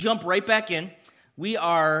Jump right back in. We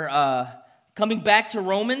are coming back to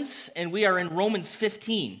Romans, and we are in Romans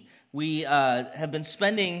 15. We have been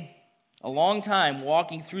spending a long time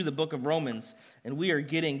walking through the book of Romans, and we are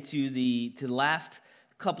getting to the last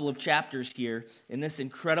couple of chapters here in this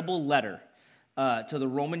incredible letter to the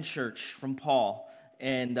Roman church from Paul.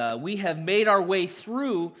 And we have made our way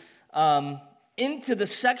through into the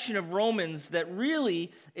section of Romans that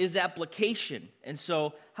really is application. And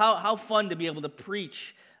so how fun to be able to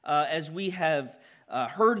preach as we have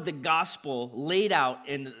heard the gospel laid out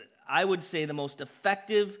in, I would say, the most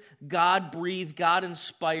effective, God-breathed,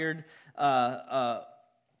 God-inspired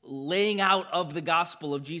laying out of the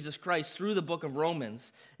gospel of Jesus Christ through the book of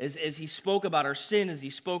Romans, as he spoke about our sin, as he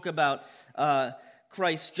spoke about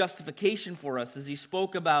Christ's justification for us, as he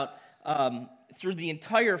spoke about, through the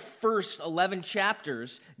entire first 11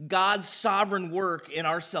 chapters, God's sovereign work in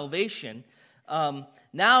our salvation.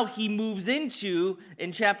 Now he moves into,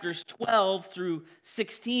 in chapters 12 through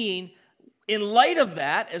 16, in light of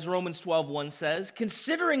that, as Romans 12:1 says,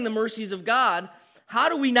 considering the mercies of God, how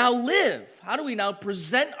do we now live? How do we now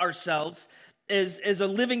present ourselves as a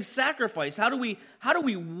living sacrifice? How do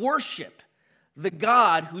we worship the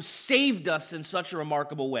God who saved us in such a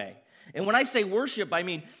remarkable way? And when I say worship, I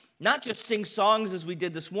mean not just sing songs as we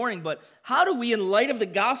did this morning, but how do we, in light of the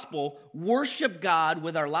gospel, worship God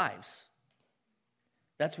with our lives?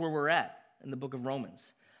 That's where we're at in the book of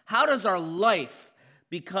Romans. How does our life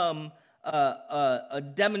become a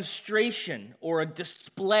demonstration or a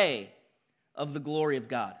display of the glory of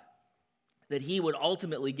God? That he would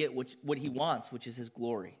ultimately get what he wants, which is his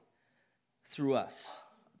glory, through us,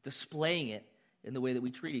 displaying it in the way that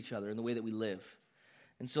we treat each other, in the way that we live.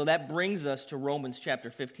 And so that brings us to Romans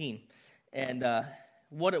chapter 15. And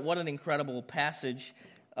what an incredible passage.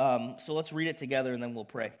 So let's read it together and then we'll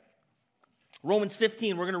pray. Romans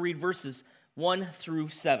 15, we're going to read verses 1 through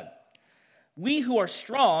 7. We who are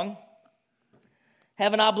strong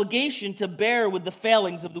have an obligation to bear with the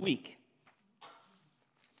failings of the weak,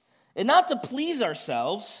 and not to please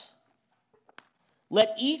ourselves.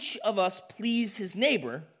 Let each of us please his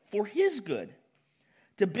neighbor for his good,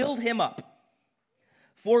 to build him up.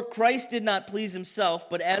 For Christ did not please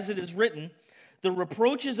himself, but as it is written, the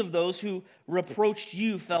reproaches of those who reproached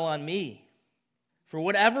you fell on me. For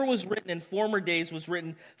whatever was written in former days was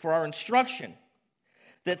written for our instruction,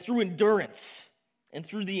 that through endurance and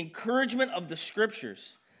through the encouragement of the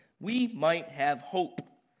Scriptures, we might have hope.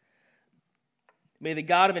 May the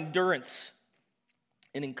God of endurance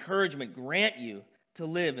and encouragement grant you to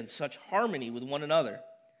live in such harmony with one another,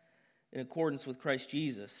 in accordance with Christ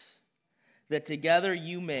Jesus, that together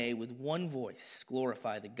you may, with one voice,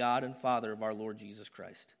 glorify the God and Father of our Lord Jesus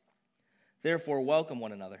Christ. Therefore, welcome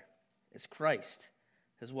one another, as Christ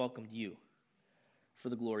has welcomed you, for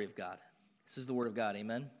the glory of God. This is the word of God,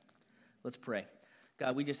 amen? Let's pray.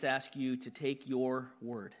 God, we just ask you to take your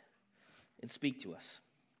word and speak to us.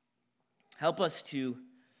 Help us to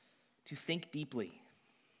think deeply.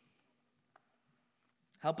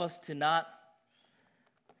 Help us to not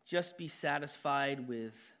just be satisfied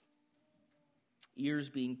with ears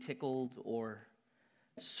being tickled or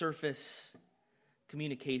surface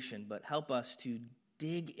communication, but help us to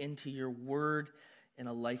dig into your word in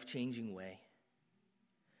a life-changing way.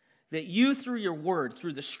 That you, through your word,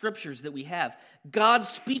 through the scriptures that we have, God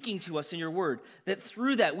speaking to us in your word, that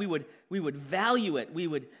through that we would value it, we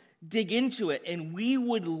would dig into it, and we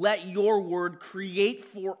would let your word create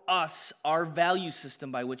for us our value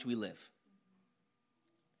system by which we live.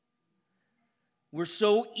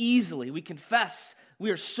 We confess, we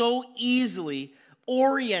are so easily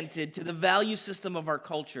oriented to the value system of our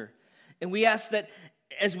culture. And we ask that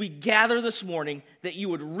as we gather this morning, that you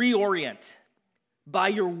would reorient by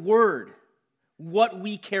your word what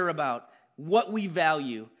we care about, what we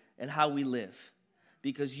value, and how we live.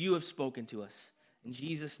 Because you have spoken to us. In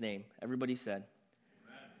Jesus' name, everybody said,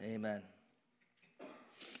 Amen.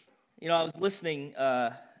 You know, I was listening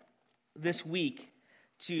this week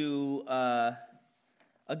to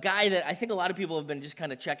a guy that I think a lot of people have been just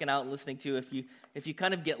kind of checking out and listening to. If you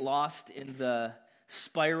kind of get lost in the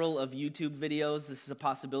spiral of YouTube videos, this is a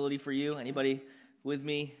possibility for you. Anybody with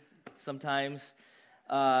me sometimes?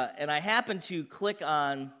 And I happened to click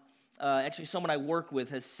on, actually someone I work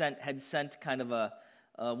with had sent kind of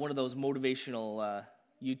one of those motivational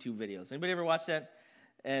YouTube videos. Anybody ever watch that?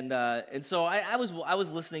 And so I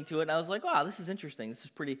was listening to it, and I was like, wow, this is interesting. This is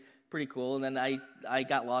pretty cool. And then I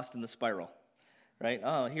got lost in the spiral. Right?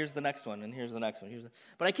 Oh, here's the next one, and here's the next one.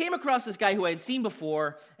 But I came across this guy who I had seen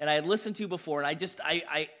before, and I had listened to before, and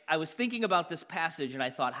I was thinking about this passage, and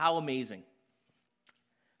I thought, how amazing.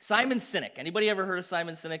 Simon Sinek. Anybody ever heard of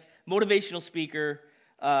Simon Sinek? Motivational speaker,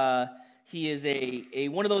 He is a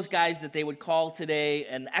one of those guys that they would call today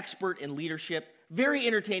an expert in leadership. Very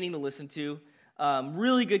entertaining to listen to.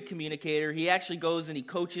 Really good communicator. He actually goes and he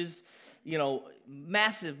coaches,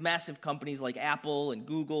 massive companies like Apple and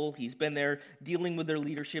Google. He's been there dealing with their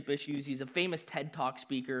leadership issues. He's a famous TED Talk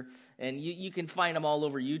speaker, and you can find him all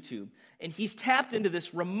over YouTube. And he's tapped into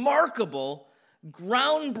this remarkable,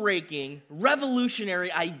 groundbreaking,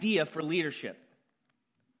 revolutionary idea for leadership.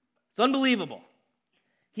 It's unbelievable.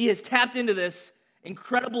 He has tapped into this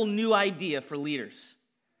incredible new idea for leaders.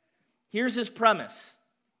 Here's his premise.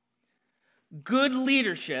 Good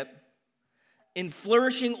leadership in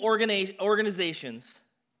flourishing organizations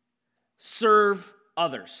serve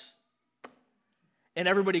others. And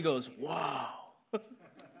everybody goes, wow.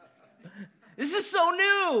 This is so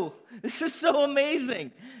new. This is so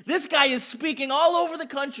amazing. This guy is speaking all over the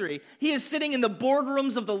country. He is sitting in the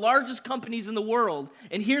boardrooms of the largest companies in the world.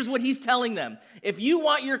 And here's what he's telling them. If you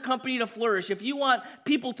want your company to flourish, if you want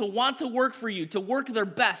people to want to work for you, to work their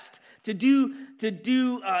best, to do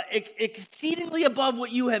exceedingly above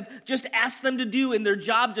what you have just asked them to do in their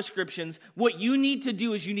job descriptions, what you need to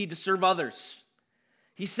do is you need to serve others.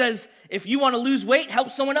 He says, if you want to lose weight,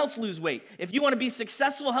 help someone else lose weight. If you want to be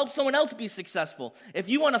successful, help someone else be successful. If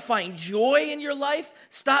you want to find joy in your life,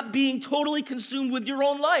 stop being totally consumed with your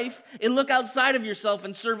own life and look outside of yourself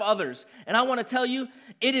and serve others. And I want to tell you,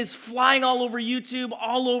 it is flying all over YouTube,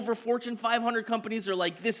 all over Fortune 500 companies are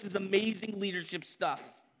like, this is amazing leadership stuff.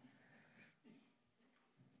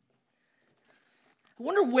 I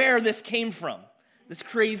wonder where this came from, this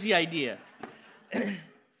crazy idea.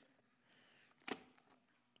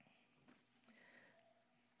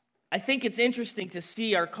 I think it's interesting to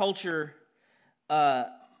see our culture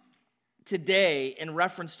today in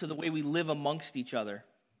reference to the way we live amongst each other,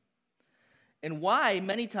 and why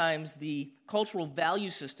many times the cultural value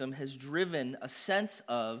system has driven a sense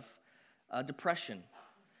of depression,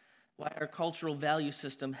 why our cultural value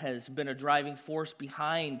system has been a driving force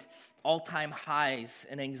behind all-time highs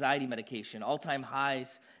in anxiety medication, all-time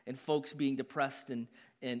highs in folks being depressed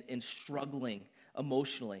and struggling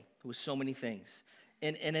emotionally with so many things.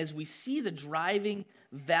 And as we see the driving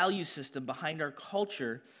value system behind our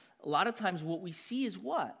culture, a lot of times what we see is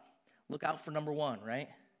what? Look out for number one, right?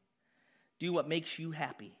 Do what makes you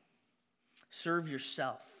happy. Serve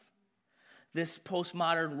yourself. This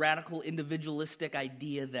postmodern, radical, individualistic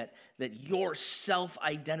idea that your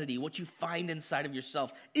self-identity, what you find inside of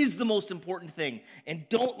yourself, is the most important thing. And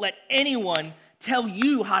don't let anyone tell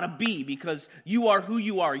you how to be, because you are who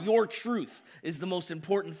you are. Your truth is the most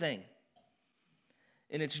important thing.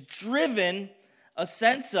 And it's driven a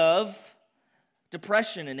sense of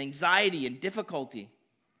depression and anxiety and difficulty.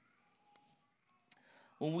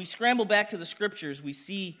 When we scramble back to the scriptures, we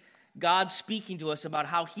see God speaking to us about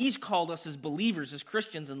how he's called us as believers, as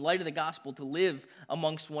Christians, in light of the gospel, to live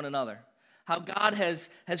amongst one another. How God has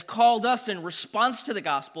called us in response to the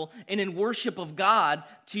gospel and in worship of God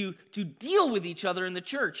to deal with each other in the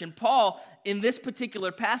church. And Paul, in this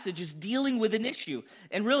particular passage, is dealing with an issue.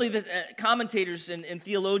 And really, the commentators and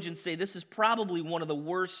theologians say this is probably one of the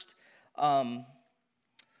worst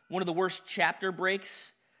chapter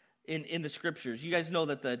breaks in the scriptures. You guys know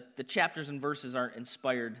that the chapters and verses aren't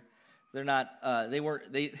inspired. They're not.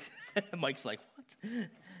 Mike's like, what?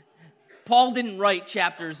 Paul didn't write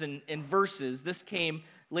chapters and verses. This came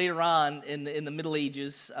later on in the Middle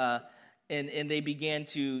Ages, and they began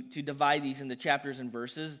to divide these into chapters and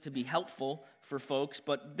verses to be helpful for folks.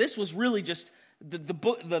 But this was really just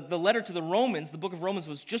the letter to the Romans. The book of Romans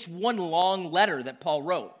was just one long letter that Paul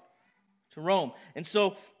wrote to Rome. And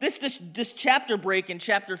so this chapter break in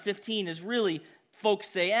chapter 15 is really, folks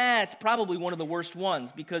say, it's probably one of the worst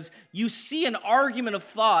ones, because you see an argument of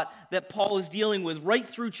thought that Paul is dealing with right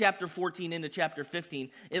through chapter 14 into chapter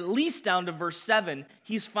 15. At least down to verse 7,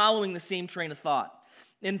 he's following the same train of thought.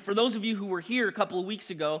 And for those of you who were here a couple of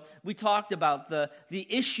weeks ago, we talked about the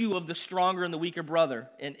issue of the stronger and the weaker brother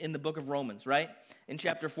in the book of Romans, right? In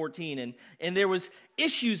chapter 14. And there was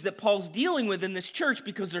issues that Paul's dealing with in this church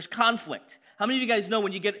because there's conflict. How many of you guys know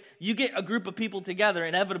when you get a group of people together,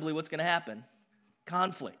 inevitably what's going to happen?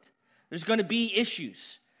 Conflict. There's going to be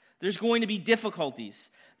issues. There's going to be difficulties.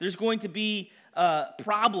 There's going to be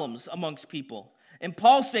problems amongst people. And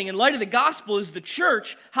Paul's saying, in light of the gospel as the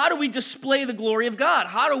church, how do we display the glory of God?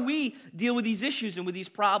 How do we deal with these issues and with these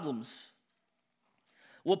problems?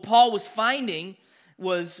 What Paul was finding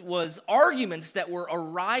was arguments that were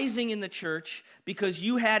arising in the church because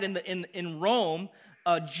you had in Rome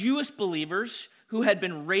Jewish believers who had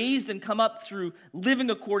been raised and come up through living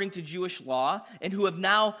according to Jewish law and who have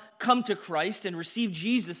now come to Christ and received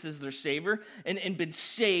Jesus as their Savior and been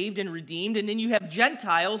saved and redeemed. And then you have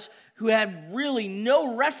Gentiles who had really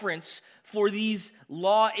no reference for these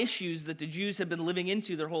law issues that the Jews have been living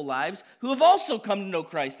into their whole lives, who have also come to know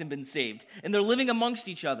Christ and been saved. And they're living amongst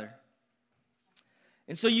each other.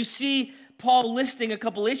 And so you see Paul listing a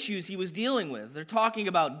couple issues he was dealing with. They're talking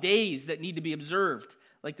about days that need to be observed,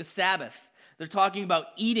 like the Sabbath. They're talking about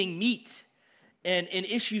eating meat and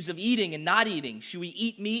issues of eating and not eating. Should we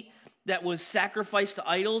eat meat that was sacrificed to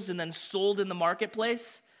idols and then sold in the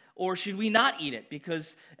marketplace? Or should we not eat it?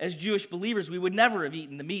 Because as Jewish believers, we would never have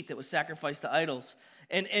eaten the meat that was sacrificed to idols.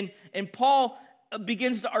 And Paul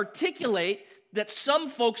begins to articulate that some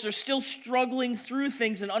folks are still struggling through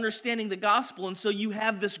things and understanding the gospel. And so you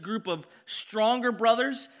have this group of stronger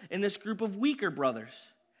brothers and this group of weaker brothers.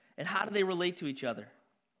 And how do they relate to each other?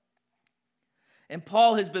 And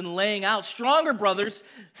Paul has been laying out stronger brothers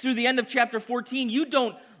through the end of chapter 14. You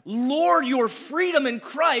don't lord your freedom in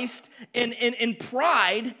Christ in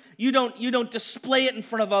pride. You don't display it in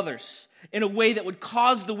front of others in a way that would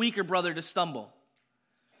cause the weaker brother to stumble.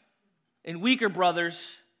 And weaker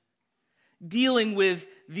brothers dealing with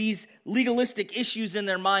these legalistic issues in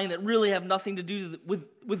their mind that really have nothing to do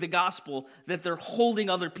with the gospel, that they're holding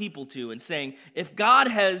other people to and saying, if God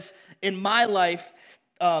has in my life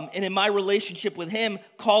and in my relationship with him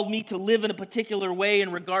called me to live in a particular way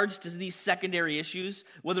in regards to these secondary issues,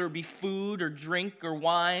 whether it be food or drink or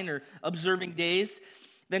wine or observing days,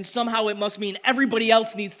 then somehow it must mean everybody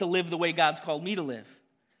else needs to live the way God's called me to live.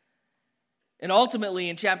 And ultimately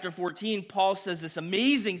in chapter 14, Paul says this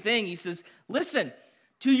amazing thing. He says, listen,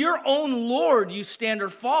 to your own Lord you stand or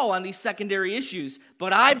fall on these secondary issues,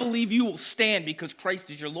 but I believe you will stand because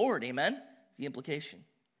Christ is your Lord. Amen? That's the implication.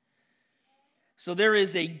 So there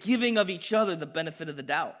is a giving of each other the benefit of the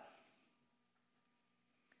doubt.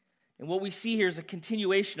 And what we see here is a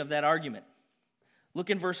continuation of that argument.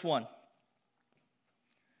 Look in verse 1.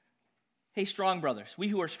 Hey, strong brothers, we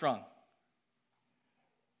who are strong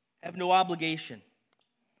have no obligation.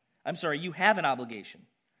 I'm sorry, you have an obligation.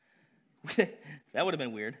 That would have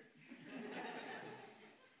been weird.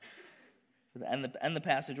 End the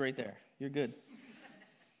passage right there. You're good.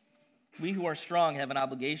 We who are strong have an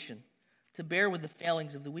obligation to bear with the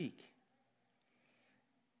failings of the weak.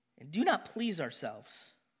 And do not please ourselves.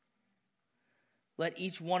 Let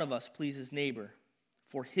each one of us please his neighbor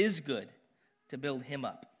for his good, to build him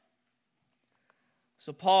up.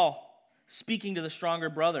 So Paul, speaking to the stronger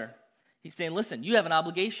brother, he's saying, listen, you have an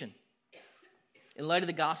obligation. In light of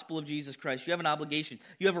the gospel of Jesus Christ, you have an obligation.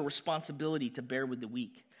 You have a responsibility to bear with the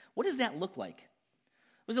weak. What does that look like?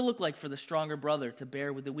 What does it look like for the stronger brother to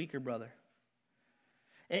bear with the weaker brother?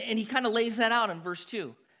 And he kind of lays that out in verse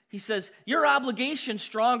 2. He says, your obligation,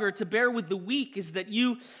 stronger, to bear with the weak is that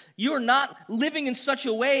you're not living in such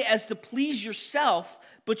a way as to please yourself,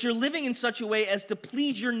 but you're living in such a way as to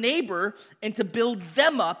please your neighbor and to build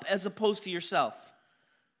them up as opposed to yourself.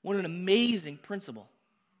 What an amazing principle.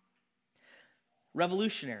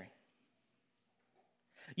 Revolutionary.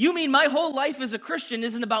 You mean my whole life as a Christian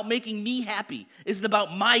isn't about making me happy? Isn't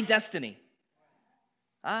about my destiny?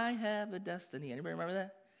 I have a destiny. Anybody remember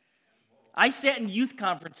that? I sat in youth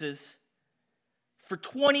conferences for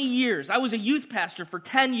 20 years. I was a youth pastor for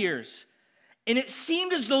 10 years. And it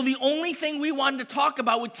seemed as though the only thing we wanted to talk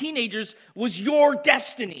about with teenagers was your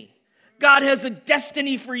destiny. God has a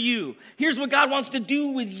destiny for you. Here's what God wants to do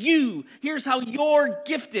with you. Here's how you're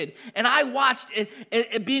gifted. And I watched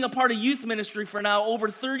it being a part of youth ministry for now over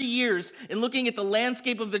 30 years and looking at the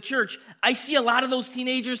landscape of the church. I see a lot of those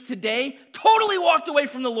teenagers today totally walked away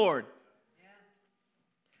from the Lord.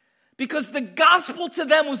 Because the gospel to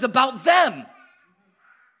them was about them.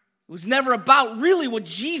 It was never about really what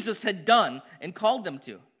Jesus had done and called them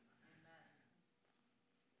to.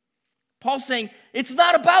 Paul's saying, it's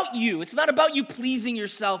not about you. It's not about you pleasing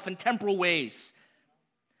yourself in temporal ways.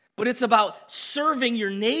 But it's about serving your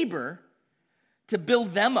neighbor to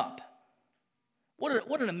build them up.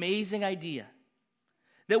 What an amazing idea.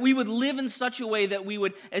 That we would live in such a way that we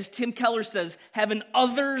would, as Tim Keller says, have an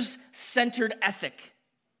others-centered ethic.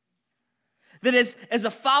 That as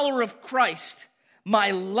a follower of Christ,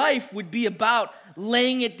 my life would be about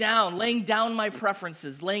laying down my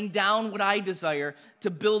preferences, laying down what I desire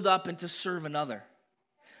to build up and to serve another.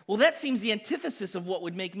 Well, that seems the antithesis of what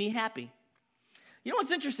would make me happy. You know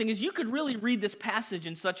what's interesting is you could really read this passage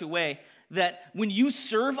in such a way that when you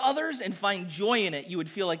serve others and find joy in it, you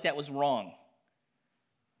would feel like that was wrong.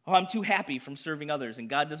 Oh, I'm too happy from serving others and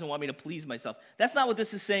God doesn't want me to please myself. That's not what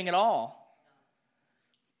this is saying at all.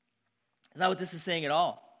 That's not what this is saying at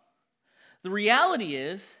all. The reality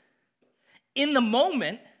is, in the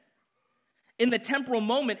moment, in the temporal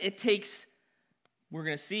moment, it takes, we're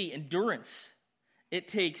going to see, endurance.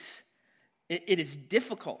 It is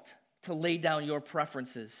difficult to lay down your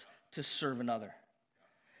preferences to serve another.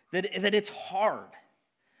 That it's hard.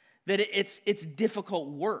 That it's difficult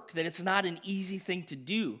work. That it's not an easy thing to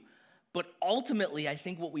do. But ultimately, I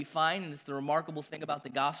think what we find, and it's the remarkable thing about the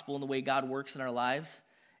gospel and the way God works in our lives,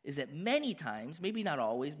 is that many times, maybe not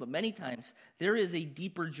always, but many times, there is a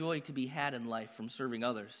deeper joy to be had in life from serving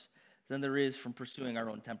others than there is from pursuing our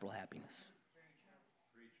own temporal happiness.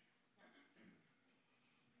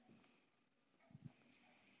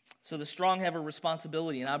 So the strong have a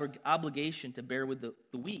responsibility and obligation to bear with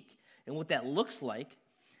the weak. And what that looks like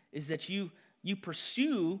is that you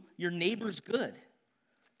pursue your neighbor's good,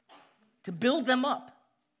 to build them up.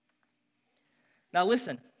 Now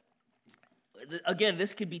listen, again,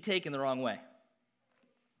 this could be taken the wrong way.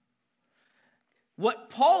 What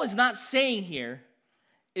Paul is not saying here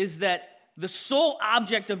is that the sole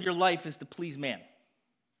object of your life is to please man.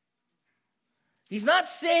 He's not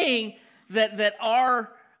saying that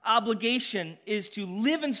our obligation is to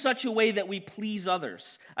live in such a way that we please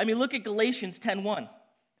others. I mean, look at Galatians 10:1.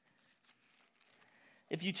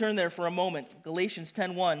 If you turn there for a moment, Galatians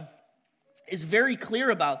 10:1 is very clear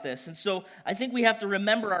about this. And so I think we have to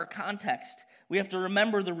remember our context. We have to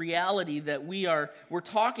remember the reality that we're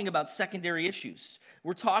talking about secondary issues.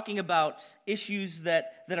 We're talking about issues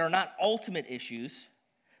that are not ultimate issues,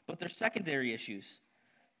 but they're secondary issues.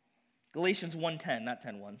 Galatians 1:10, not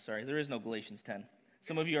 10:1, sorry. There is no Galatians 10.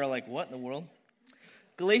 Some of you are like, what in the world?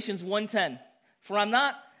 Galatians 1:10. For am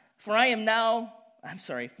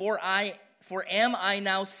I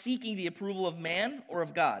now seeking the approval of man or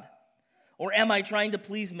of God? Or am I trying to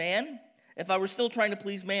please man? If I were still trying to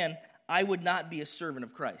please man, I would not be a servant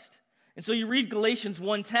of Christ. And so you read Galatians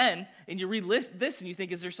 1:10, and you read this, and you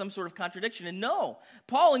think, is there some sort of contradiction? And no,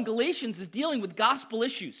 Paul in Galatians is dealing with gospel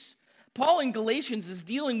issues. Paul in Galatians is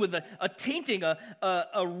dealing with a tainting,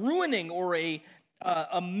 a ruining, or a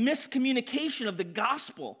miscommunication of the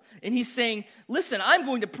gospel. And he's saying, listen, I'm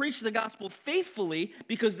going to preach the gospel faithfully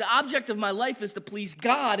because the object of my life is to please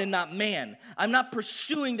God and not man. I'm not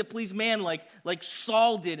pursuing to please man like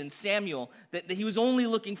Saul did in Samuel, that he was only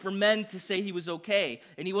looking for men to say he was okay,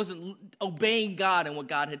 and he wasn't obeying God and what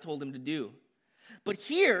God had told him to do. But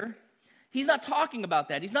here, he's not talking about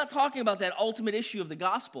that. He's not talking about that ultimate issue of the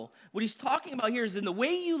gospel. What he's talking about here is in the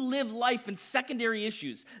way you live life in secondary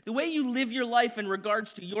issues, the way you live your life in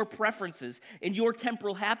regards to your preferences and your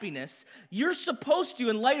temporal happiness, you're supposed to,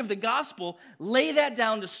 in light of the gospel, lay that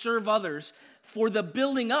down to serve others for the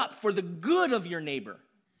building up, for the good of your neighbor,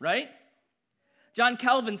 right? John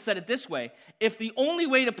Calvin said it this way: if the only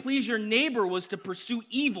way to please your neighbor was to pursue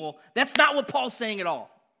evil, that's not what Paul's saying at all.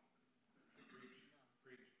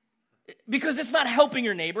 Because it's not helping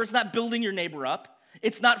your neighbor, it's not building your neighbor up,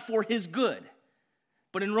 it's not for his good.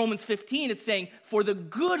 But in Romans 15, it's saying for the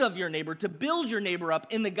good of your neighbor, to build your neighbor up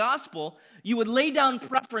in the gospel, you would lay down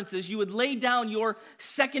preferences, you would lay down your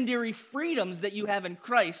secondary freedoms that you have in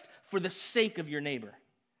Christ for the sake of your neighbor.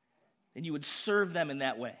 And you would serve them in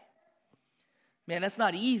that way. Man, that's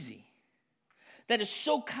not easy. That is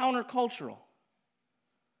so countercultural.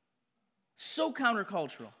 So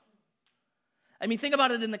countercultural. I mean, think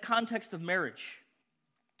about it in the context of marriage.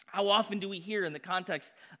 How often do we hear in the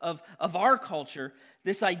context of our culture,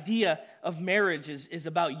 this idea of marriage is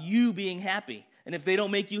about you being happy. And if they don't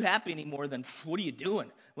make you happy anymore, then what are you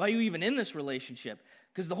doing? Why are you even in this relationship?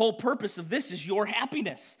 Because the whole purpose of this is your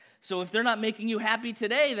happiness. So if they're not making you happy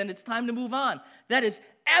today, then it's time to move on. That is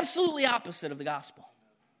absolutely opposite of the gospel.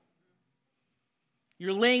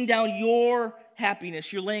 You're laying down your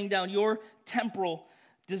happiness. You're laying down your temporal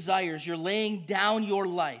desires. You're laying down your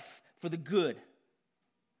life for the good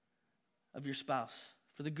of your spouse,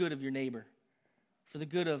 for the good of your neighbor, for the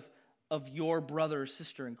good of your brother or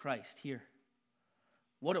sister in Christ here.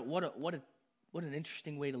 What an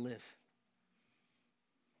interesting way to live.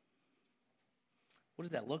 What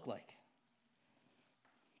does that look like?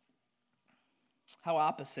 How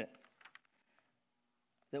opposite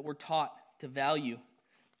that we're taught to value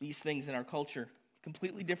these things in our culture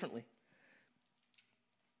completely differently.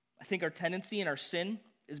 I think our tendency and our sin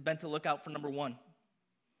is bent to look out for number one.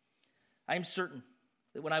 I am certain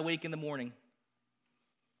that when I wake in the morning,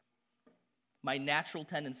 my natural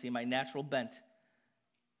tendency, my natural bent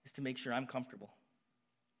is to make sure I'm comfortable.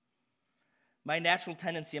 My natural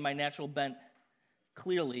tendency and my natural bent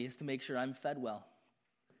clearly is to make sure I'm fed well.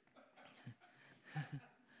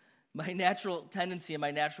 My natural tendency and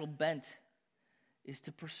my natural bent is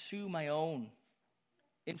to pursue my own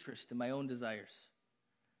interest and my own desires.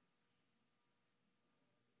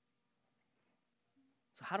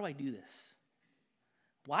 So how do I do this?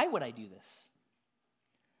 Why would I do this?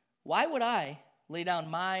 Why would I lay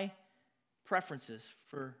down my preferences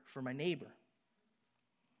for my neighbor?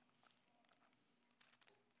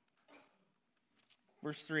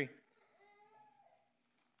 Verse 3.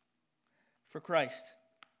 For Christ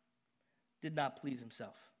did not please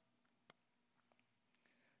himself,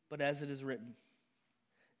 but as it is written,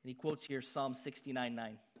 and he quotes here Psalm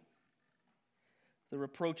 69:9. The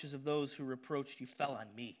reproaches of those who reproached you fell on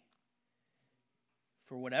me.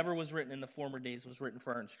 For whatever was written in the former days was written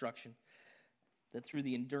for our instruction, that through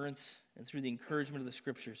the endurance and through the encouragement of the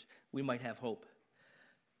Scriptures, we might have hope.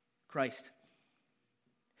 Christ.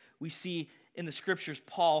 We see in the Scriptures,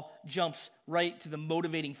 Paul jumps right to the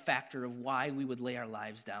motivating factor of why we would lay our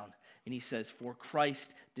lives down. And he says, for Christ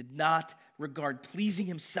did not regard pleasing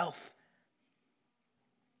himself.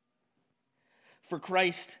 For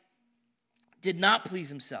Christ did not please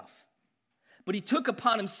himself, but he took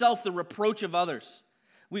upon himself the reproach of others.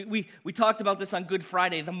 We talked about this on Good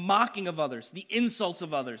Friday, the mocking of others, the insults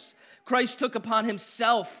of others. Christ took upon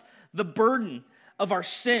himself the burden of our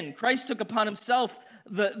sin. Christ took upon himself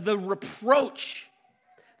the reproach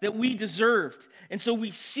that we deserved. And so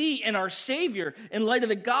we see in our Savior, in light of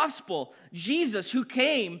the gospel, Jesus who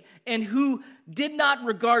came and who did not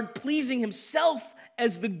regard pleasing himself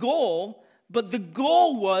as the goal, but the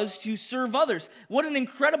goal was to serve others. What an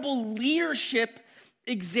incredible leadership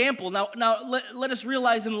example. Now let us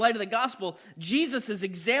realize in light of the gospel, Jesus'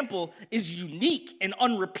 example is unique and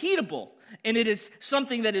unrepeatable. And it is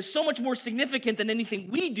something that is so much more significant than anything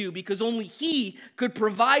we do because only he could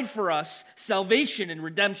provide for us salvation and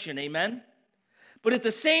redemption. Amen? But at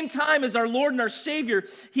the same time as our Lord and our Savior,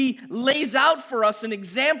 he lays out for us an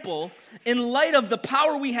example in light of the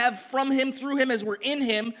power we have from him, through him, as we're in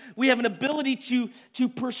him. We have an ability to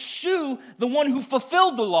pursue the one who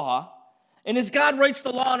fulfilled the law. And as God writes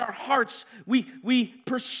the law in our hearts, we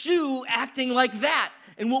pursue acting like that.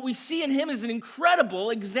 And what we see in him is an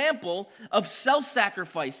incredible example of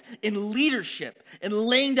self-sacrifice and leadership and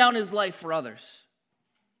laying down his life for others.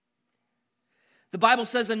 The Bible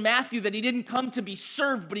says in Matthew that he didn't come to be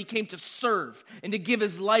served, but he came to serve and to give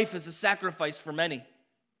his life as a sacrifice for many.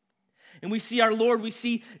 And we see our Lord, we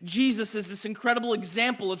see Jesus as this incredible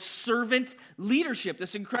example of servant leadership,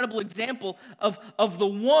 this incredible example of the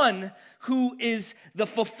one who is the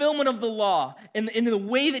fulfillment of the law. And in the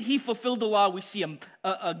way that he fulfilled the law, we see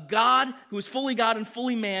a God who is fully God and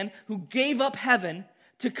fully man, who gave up heaven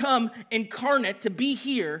to come incarnate, to be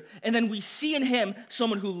here. And then we see in him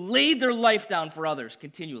someone who laid their life down for others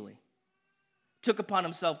continually, took upon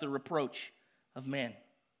himself the reproach of man.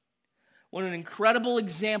 What an incredible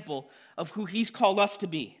example of who he's called us to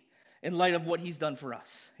be in light of what he's done for us.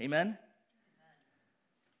 Amen?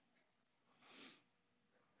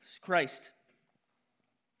 Christ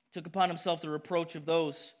took upon himself the reproach of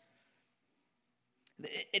those.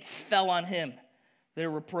 It fell on him,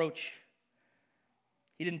 their reproach.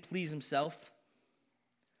 He didn't please himself.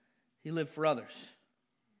 He lived for others.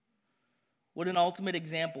 What an ultimate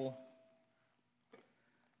example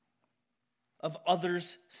of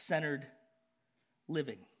others-centered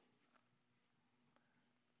living.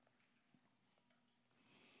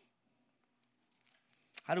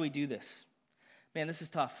 How do we do this? Man, this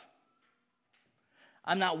is tough.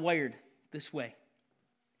 I'm not wired this way.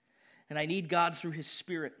 And I need God through his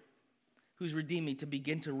Spirit, who's redeemed me, to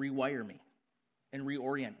begin to rewire me and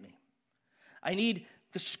reorient me. I need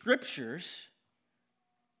the Scriptures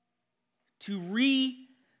to redo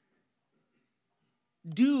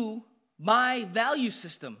my value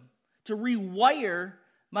system, to rewire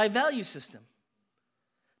my value system.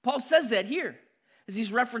 Paul says that here as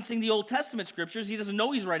he's referencing the Old Testament Scriptures. He doesn't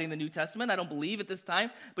know he's writing the New Testament, I don't believe at this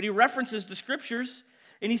time, but he references the Scriptures,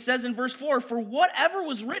 and he says in verse 4, for whatever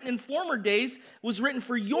was written in former days was written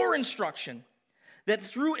for your instruction, that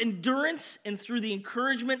through endurance and through the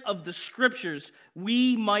encouragement of the Scriptures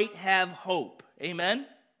we might have hope. Amen?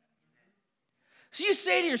 So you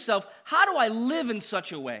say to yourself, how do I live in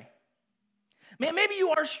such a way? Man, maybe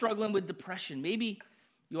you are struggling with depression. Maybe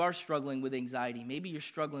you are struggling with anxiety. Maybe you're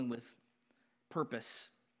struggling with purpose.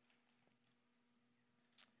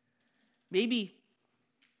 Maybe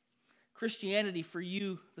Christianity for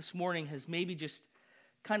you this morning has maybe just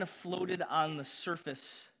kind of floated on the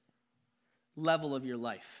surface level of your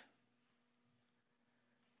life.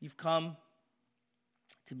 You've come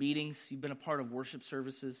to meetings. You've been a part of worship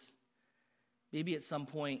services. Maybe at some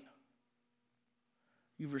point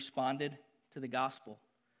you've responded to the gospel,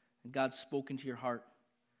 and God's spoken to your heart.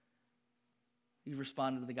 You've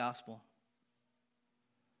responded to the gospel.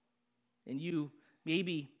 And you,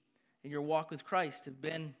 maybe in your walk with Christ, have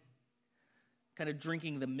been kind of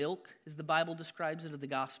drinking the milk, as the Bible describes it, of the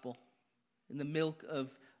gospel, and the milk of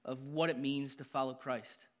what it means to follow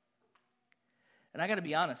Christ. And I got to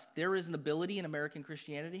be honest, there is an ability in American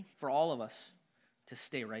Christianity for all of us to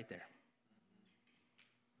stay right there.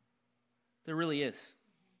 There really is.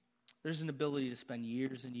 There's an ability to spend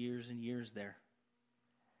years and years and years there,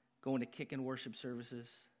 going to kick and worship services,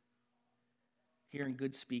 hearing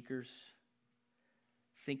good speakers,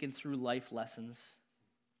 thinking through life lessons,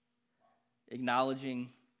 acknowledging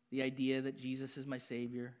the idea that Jesus is my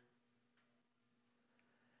Savior,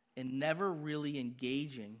 and never really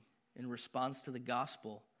engaging in response to the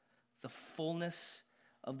gospel, the fullness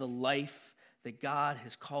of the life that God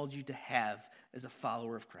has called you to have as a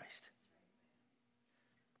follower of Christ.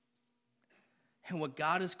 And what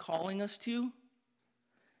God is calling us to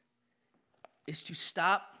is to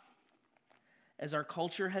stop, as our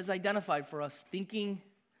culture has identified for us, thinking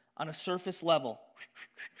on a surface level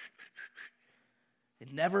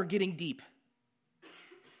and never getting deep,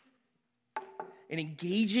 and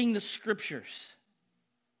engaging the Scriptures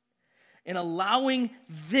and allowing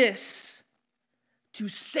this to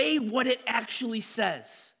say what it actually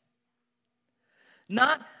says.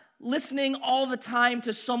 Not listening all the time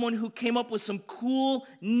to someone who came up with some cool,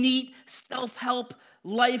 neat, self-help,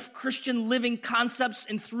 life, Christian living concepts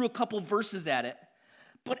and threw a couple verses at it,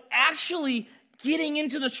 but actually getting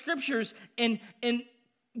into the Scriptures and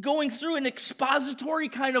going through an expository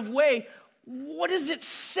kind of way. What does it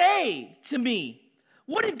say to me?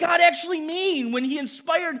 What did God actually mean when he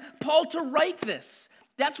inspired Paul to write this?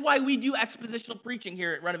 That's why we do expositional preaching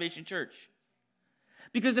here at Renovation Church.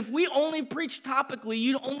 Because if we only preach topically,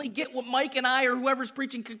 you'd only get what Mike and I or whoever's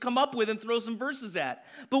preaching could come up with and throw some verses at.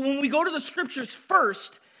 But when we go to the Scriptures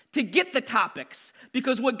first to get the topics,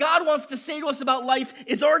 because what God wants to say to us about life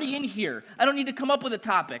is already in here. I don't need to come up with a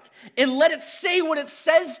topic. And let it say what it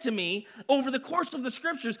says to me over the course of the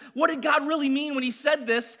Scriptures. What did God really mean when he said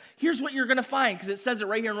this? Here's what you're going to find, because it says it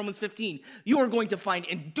right here in Romans 15. You are going to find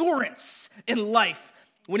endurance in life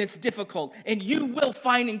when it's difficult, and you will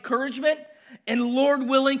find encouragement. And Lord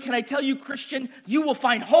willing, can I tell you, Christian, you will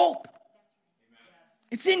find hope. Amen.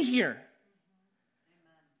 It's in here. Amen.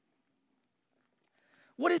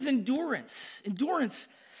 What is endurance? Endurance,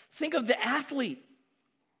 think of the athlete.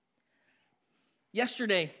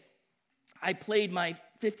 Yesterday, I played my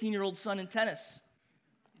 15-year-old son in tennis.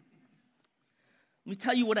 Let me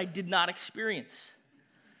tell you what I did not experience.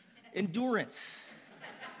 Endurance.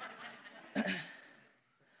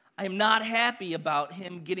 I am not happy about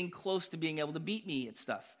him getting close to being able to beat me at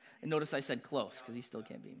stuff. And notice I said close, because he still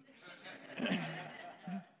can't beat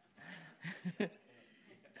me.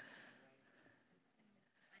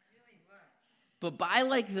 But by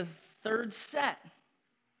like the third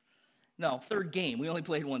game, we only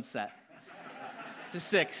played one set to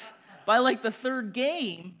 6. By like the third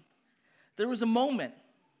game, there was a moment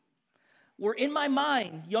where in my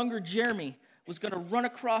mind, younger Jeremy was going to run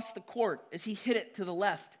across the court as he hit it to the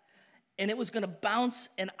left. And it was going to bounce,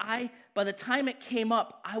 and by the time it came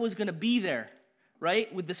up, I was going to be there,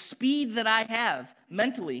 right? With the speed that I have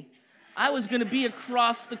mentally, I was going to be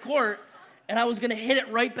across the court, and I was going to hit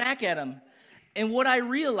it right back at him. And what I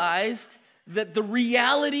realized, that the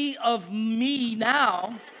reality of me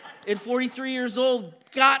now, at 43 years old,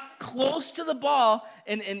 got close to the ball,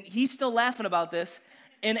 and he's still laughing about this,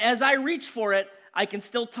 and as I reached for it, I can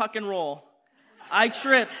still tuck and roll. I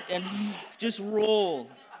tripped and just rolled.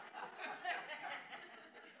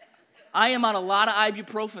 I am on a lot of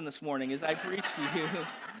ibuprofen this morning as I preach to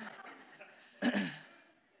you.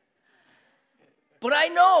 But I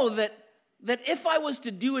know that if I was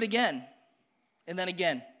to do it again, and then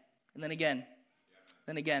again, and then again,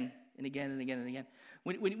 then again, and again, and again, and again,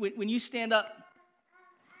 when you stand up,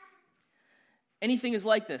 anything is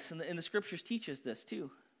like this, and the Scriptures teach us this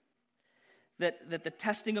too, that the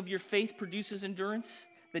testing of your faith produces endurance,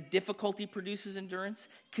 that difficulty produces endurance,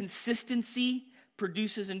 consistency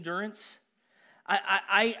produces endurance.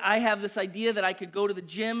 I have this idea that I could go to the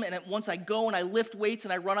gym, and once I go and I lift weights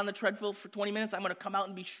and I run on the treadmill for 20 minutes, I'm going to come out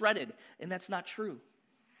and be shredded. And that's not true.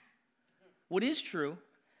 What is true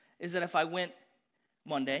is that if I went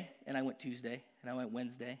Monday, and I went Tuesday, and I went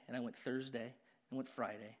Wednesday, and I went Thursday, and went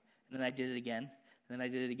Friday, and then I did it again, and then I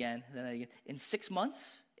did it again, and then I did it again. In 6 months,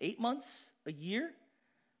 8 months, a year,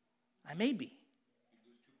 I may be.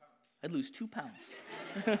 I'd lose 2 pounds.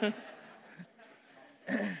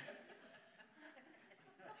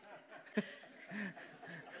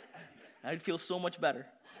 I'd feel so much better.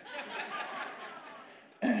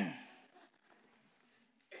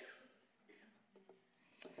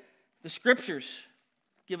 The Scriptures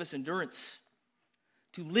give us endurance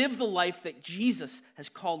to live the life that Jesus has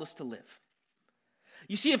called us to live.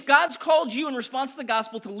 You see, if God's called you in response to the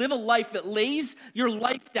gospel to live a life that lays your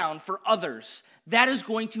life down for others, that is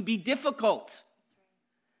going to be difficult.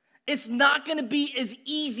 It's not going to be as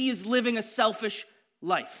easy as living a selfish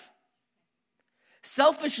life.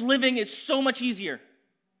 Selfish living is so much easier.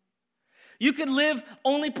 You can live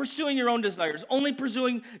only pursuing your own desires, only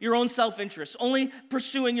pursuing your own self-interest, only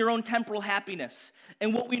pursuing your own temporal happiness.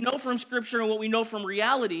 And what we know from Scripture and what we know from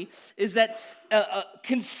reality is that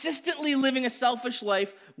consistently living a selfish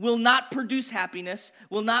life will not produce happiness,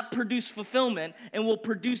 will not produce fulfillment, and will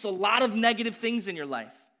produce a lot of negative things in your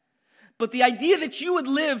life. But the idea that you would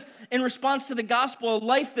live in response to the gospel, a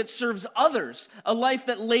life that serves others, a life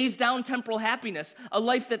that lays down temporal happiness, a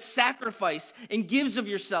life that sacrifices and gives of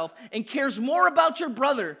yourself and cares more about your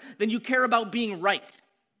brother than you care about being right.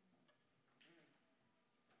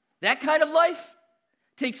 That kind of life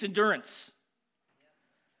takes endurance.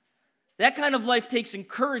 That kind of life takes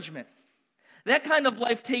encouragement. That kind of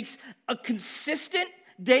life takes a consistent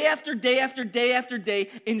day after day after day after day,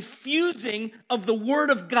 infusing of the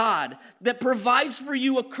Word of God that provides for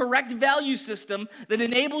you a correct value system that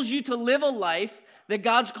enables you to live a life that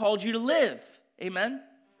God's called you to live. Amen?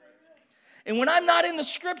 And when I'm not in the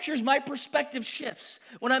Scriptures, my perspective shifts.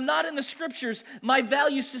 When I'm not in the Scriptures, my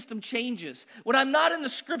value system changes. When I'm not in the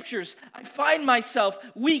Scriptures, I find myself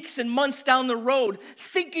weeks and months down the road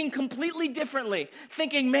thinking completely differently.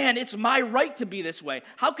 Thinking, man, it's my right to be this way.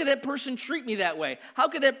 How could that person treat me that way? How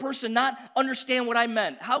could that person not understand what I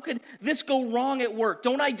meant? How could this go wrong at work?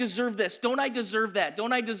 Don't I deserve this? Don't I deserve that?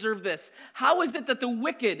 Don't I deserve this? How is it that the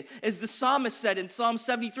wicked, as the psalmist said in Psalm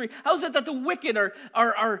 73, how is it that the wicked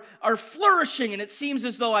are flourishing, and it seems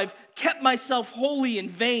as though I've kept myself holy in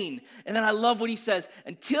vain? And then I love what he says,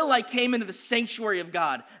 until I came into the sanctuary of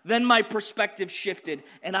God, then my perspective shifted,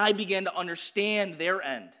 and I began to understand their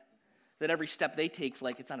end, that every step they take is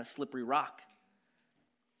like it's on a slippery rock.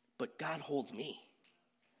 But God holds me.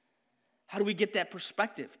 How do we get that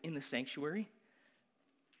perspective? In the sanctuary.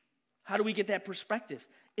 How do we get that perspective?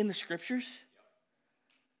 In the Scriptures.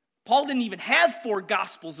 Paul didn't even have 4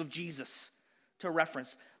 Gospels of Jesus to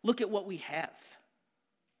reference. Look at what we have.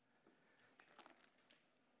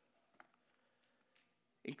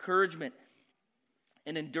 Encouragement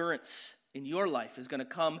and endurance in your life is going to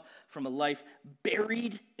come from a life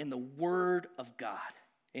buried in the Word of God.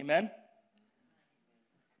 Amen?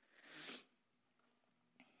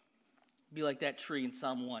 Be like that tree in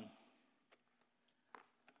Psalm 1.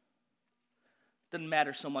 Doesn't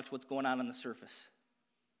matter so much what's going on the surface,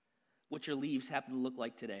 what your leaves happen to look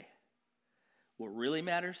like today. What really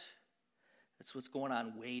matters, that's what's going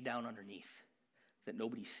on way down underneath that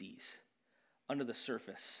nobody sees. Under the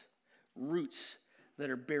surface. Roots that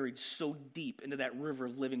are buried so deep into that river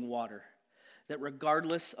of living water that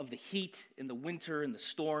regardless of the heat in the winter and the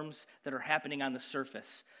storms that are happening on the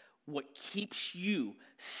surface, what keeps you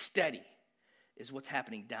steady is what's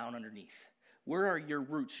happening down underneath. Where are your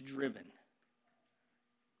roots driven?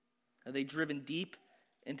 Are they driven deep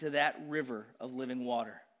into that river of living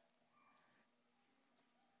water?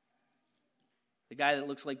 The guy that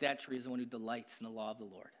looks like that tree is the one who delights in the law of the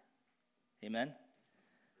Lord. Amen?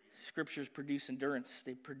 Scriptures produce endurance.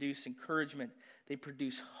 They produce encouragement. They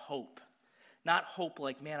produce hope. Not hope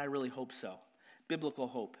like, man, I really hope so. Biblical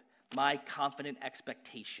hope. My confident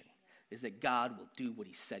expectation is that God will do what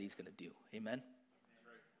he said he's going to do. Amen?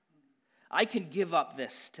 I can give up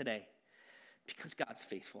this today because God's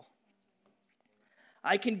faithful.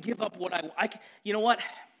 I can give up what you know what?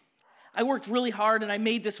 I worked really hard and I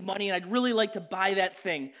made this money and I'd really like to buy that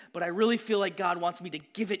thing, but I really feel like God wants me to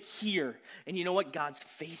give it here. And you know what? God's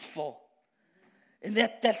faithful. And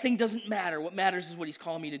that thing doesn't matter. What matters is what he's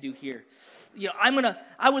calling me to do here. You know,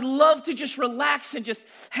 I would love to just relax and just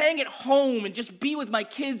hang at home and just be with my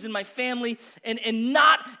kids and my family and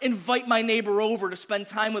not invite my neighbor over to spend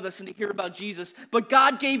time with us and to hear about Jesus. But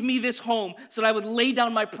God gave me this home so that I would lay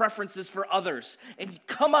down my preferences for others. And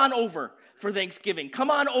come on over for Thanksgiving.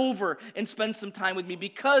 Come on over and spend some time with me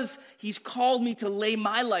because he's called me to lay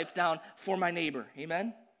my life down for my neighbor.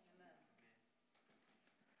 Amen?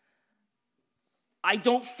 I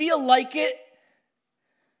don't feel like it,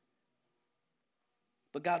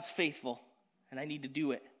 but God's faithful, and I need to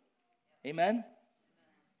do it. Amen?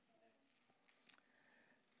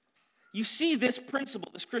 You see this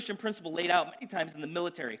principle, this Christian principle laid out many times in the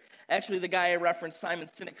military. Actually, the guy I referenced, Simon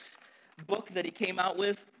Sinek's book that he came out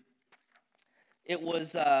with, it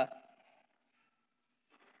was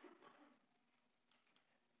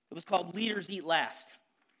called Leaders Eat Last.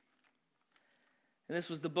 And this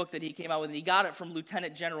was the book that he came out with, and he got it from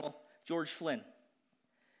Lieutenant General George Flynn.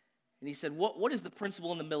 And he said, what is the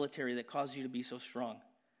principle in the military that causes you to be so strong?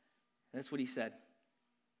 And that's what he said.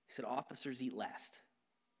 He said, officers eat last.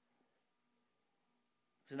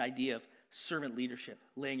 There's an idea of servant leadership,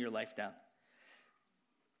 laying your life down.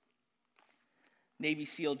 Navy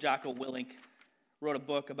SEAL Jocko Willink wrote a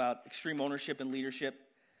book about extreme ownership and leadership.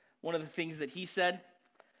 One of the things that he said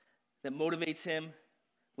that motivates him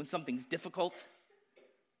when something's difficult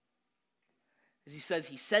is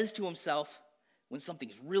he says to himself, when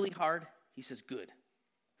something's really hard, he says, good.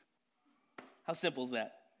 How simple is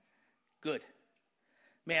that? Good.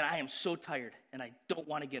 Man, I am so tired and I don't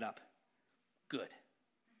want to get up. Good.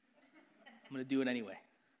 I'm going to do it anyway.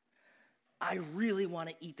 I really want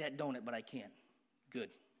to eat that donut, but I can't. Good.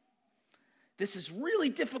 This is really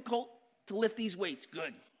difficult to lift these weights.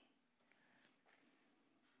 Good.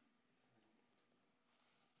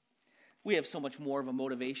 We have so much more of a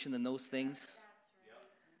motivation than those things.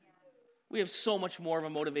 We have so much more of a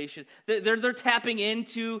motivation. They're tapping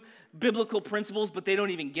into biblical principles, but they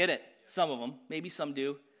don't even get it. Some of them. Maybe some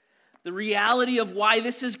do. The reality of why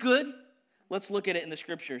this is good, let's look at it in the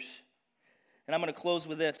scriptures. And I'm going to close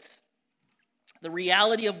with this. The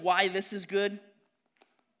reality of why this is good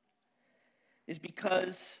is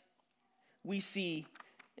because we see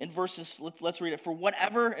in verses, let's read it. For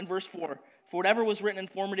whatever, in verse 4, for whatever was written in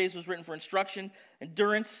former days was written for instruction,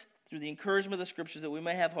 endurance, through the encouragement of the scriptures that we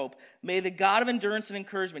may have hope. May the God of endurance and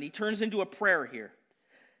encouragement, he turns into a prayer here.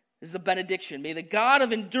 This is a benediction. May the God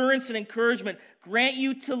of endurance and encouragement grant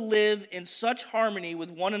you to live in such harmony with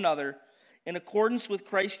one another in accordance with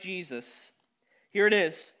Christ Jesus. Here it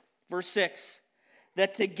is, verse 6.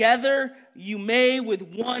 That together you may with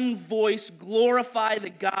one voice glorify the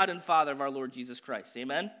God and Father of our Lord Jesus Christ.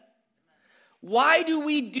 Amen? Why do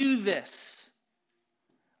we do this?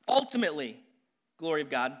 Ultimately, glory of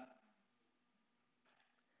God.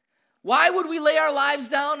 Why would we lay our lives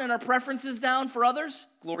down and our preferences down for others?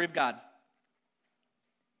 Glory of God.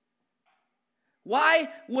 Why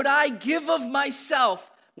would I give of myself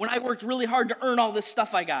when I worked really hard to earn all this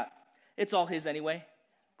stuff I got? It's all his anyway.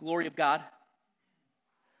 Glory of God.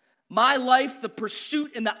 My life, the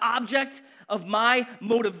pursuit and the object of my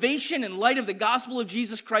motivation in light of the gospel of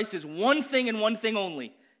Jesus Christ is one thing and one thing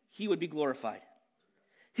only. He would be glorified.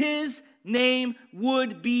 His name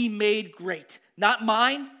would be made great. Not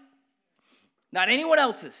mine, not anyone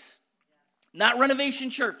else's, not Renovation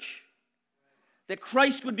Church. That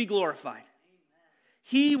Christ would be glorified.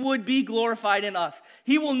 He would be glorified in us.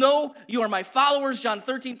 He will know you are my followers, John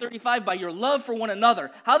 13:35, by your love for one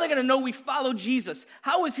another. How are they going to know we follow Jesus?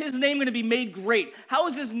 How is his name going to be made great? How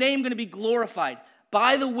is his name going to be glorified?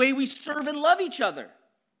 By the way we serve and love each other.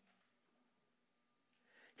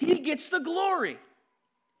 He gets the glory.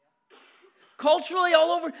 Culturally,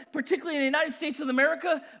 all over, particularly in the United States of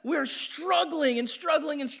America, we're struggling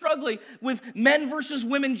with men versus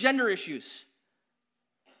women gender issues.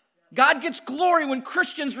 God gets glory when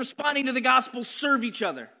Christians responding to the gospel serve each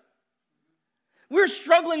other. We're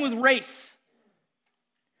struggling with race.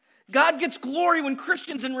 God gets glory when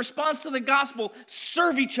Christians in response to the gospel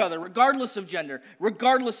serve each other, regardless of gender,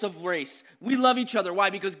 regardless of race. We love each other.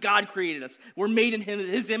 Why? Because God created us. We're made in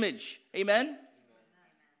his image. Amen?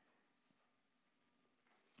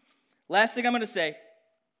 Last thing I'm going to say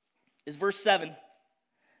is verse 7.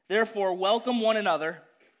 Therefore, welcome one another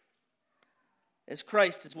as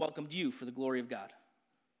Christ has welcomed you for the glory of God.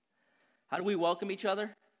 How do we welcome each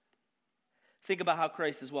other? Think about how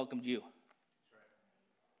Christ has welcomed you.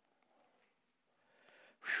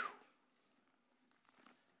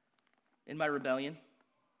 In my rebellion,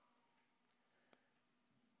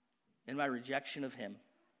 in my rejection of him,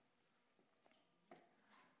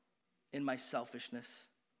 in my selfishness,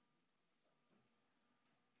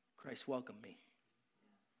 Christ welcomed me.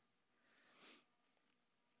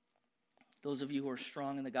 Those of you who are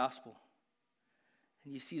strong in the gospel,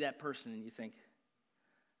 and you see that person and you think,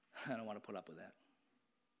 I don't want to put up with that.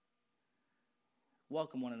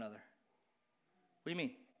 Welcome one another. What do you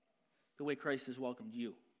mean? The way Christ has welcomed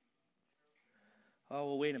you. Oh,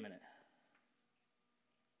 well, wait a minute.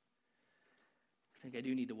 I think I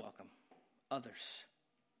do need to welcome others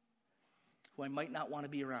who I might not want to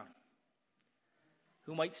be around,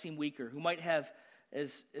 who might seem weaker, who might have,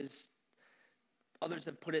 as others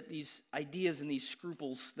have put it, these ideas and these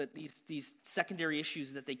scruples, that these secondary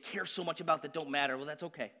issues that they care so much about that don't matter. Well, that's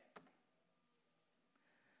okay.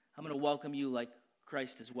 I'm going to welcome you like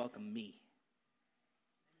Christ has welcomed me.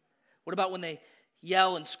 What about when they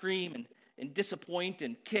yell and scream and disappoint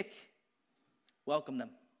and kick? Welcome them.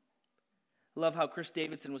 I love how Chris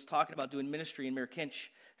Davidson was talking about doing ministry in Merkinch.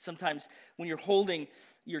 Sometimes when you're holding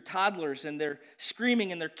your toddlers and they're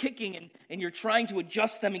screaming and they're kicking and you're trying to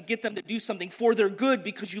adjust them and get them to do something for their good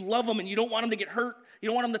because you love them and you don't want them to get hurt. You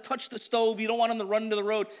don't want them to touch the stove. You don't want them to run into the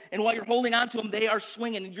road. And while you're holding on to them, they are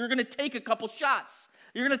swinging. And you're going to take a couple shots.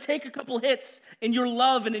 You're going to take a couple hits in your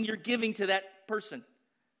love and in your giving to that person.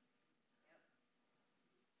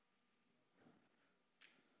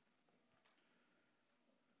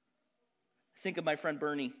 Think of my friend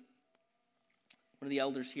Bernie, one of the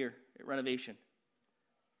elders here at Renovation.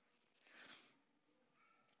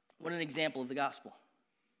 What an example of the gospel.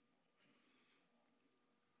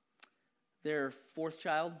 Their fourth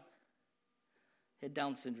child had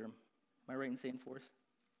Down syndrome. Am I right in saying fourth?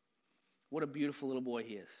 What a beautiful little boy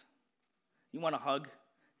he is. You want a hug?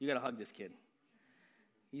 You got to hug this kid.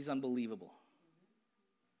 He's unbelievable.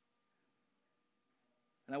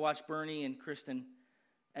 And I watched Bernie and Kristen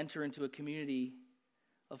enter into a community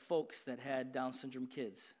of folks that had Down syndrome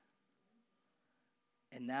kids.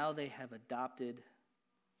 And now they have adopted,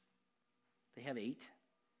 they have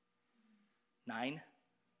 9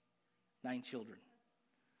 children.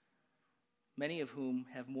 Many of whom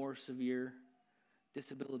have more severe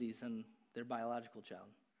disabilities than their biological child.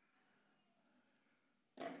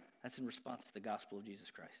 That's in response to the gospel of Jesus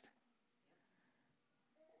Christ.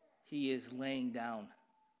 He is laying down.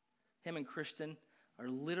 Him and Kristen are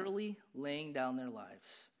literally laying down their lives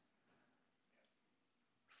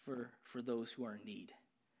for those who are in need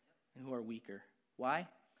and who are weaker. Why?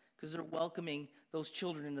 Because they're welcoming those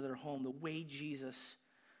children into their home the way Jesus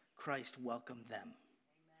Christ welcomed them.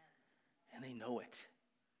 Amen. And they know it.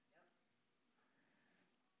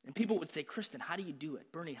 And people would say, Kristen, how do you do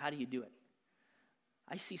it? Bernie, how do you do it?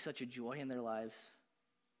 I see such a joy in their lives.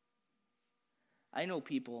 I know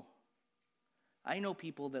people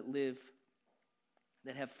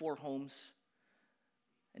that have 4 homes,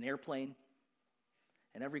 an airplane,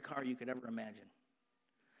 and every car you could ever imagine.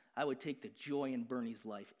 I would take the joy in Bernie's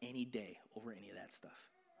life any day over any of that stuff.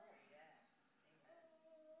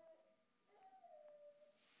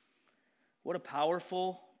 What a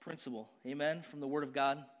powerful principle, amen, from the Word of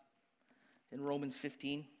God in Romans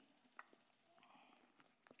 15.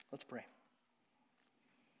 Let's pray.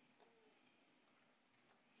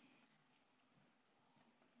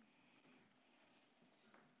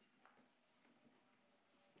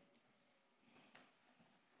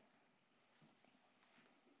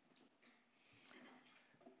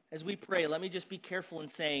 As we pray, let me just be careful in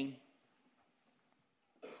saying,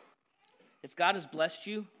 if God has blessed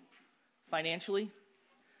you financially,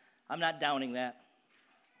 I'm not downing that.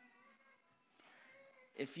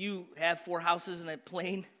 If you have 4 houses and a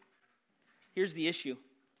plane, here's the issue.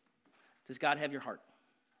 Does God have your heart?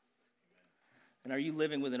 And are you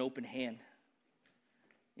living with an open hand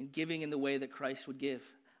and giving in the way that Christ would give?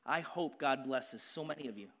 I hope God blesses so many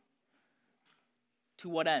of you. To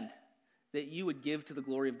what end? That you would give to the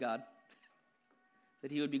glory of God,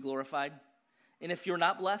 that He would be glorified. And if you're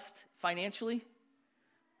not blessed financially,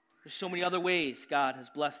 there's so many other ways God has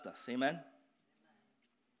blessed us. Amen?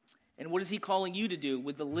 And what is He calling you to do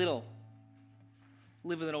with the little?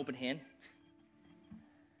 Live with an open hand.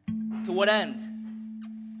 To what end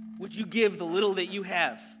would you give the little that you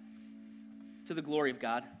have to the glory of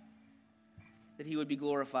God, that He would be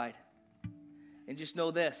glorified? And just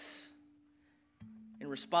know this. In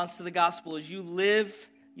response to the gospel, as you live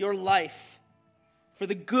your life for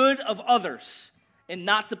the good of others and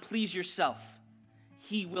not to please yourself,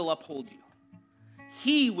 He will uphold you.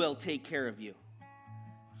 He will take care of you.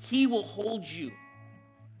 He will hold you,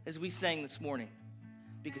 as we sang this morning,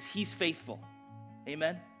 because He's faithful.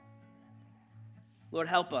 Amen? Lord,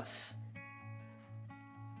 help us.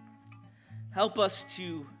 Help us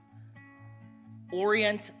to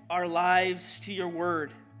orient our lives to your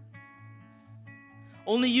word.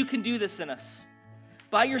 Only you can do this in us.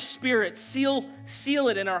 By your Spirit, seal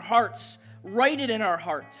it in our hearts. Write it in our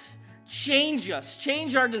hearts. Change us.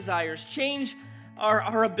 Change our desires. Change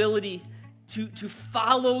our ability to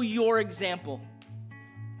follow your example.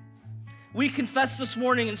 We confess this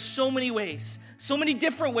morning in so many ways, so many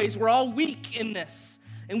different ways. We're all weak in this,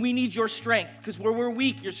 and we need your strength, because where we're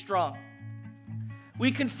weak, you're strong.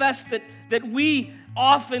 We confess that we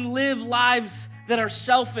often live lives that are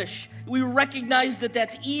selfish. We recognize that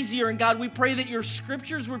that's easier, and God, we pray that your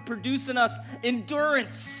scriptures would produce in us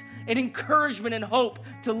endurance and encouragement and hope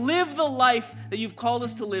to live the life that you've called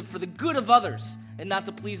us to live for the good of others and not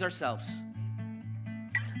to please ourselves.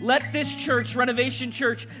 Let this church, Renovation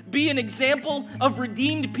Church, be an example of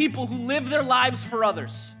redeemed people who live their lives for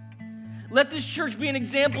others. Let this church be an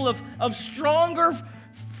example of stronger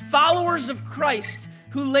followers of Christ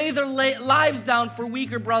who lay their lives down for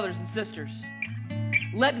weaker brothers and sisters.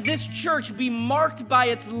 Let this church be marked by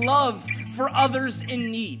its love for others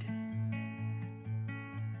in need.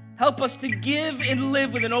 Help us to give and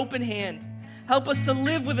live with an open hand. Help us to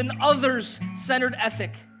live with an others-centered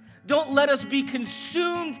ethic. Don't let us be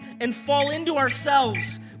consumed and fall into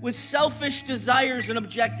ourselves with selfish desires and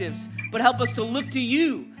objectives, but help us to look to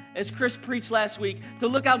you, as Chris preached last week, to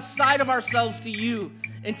look outside of ourselves to you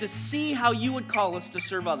and to see how you would call us to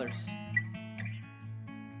serve others.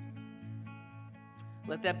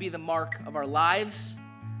 Let that be the mark of our lives.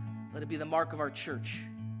 Let it be the mark of our church.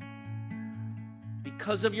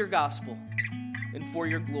 Because of your gospel and for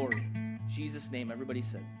your glory. In Jesus' name, everybody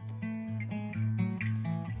said.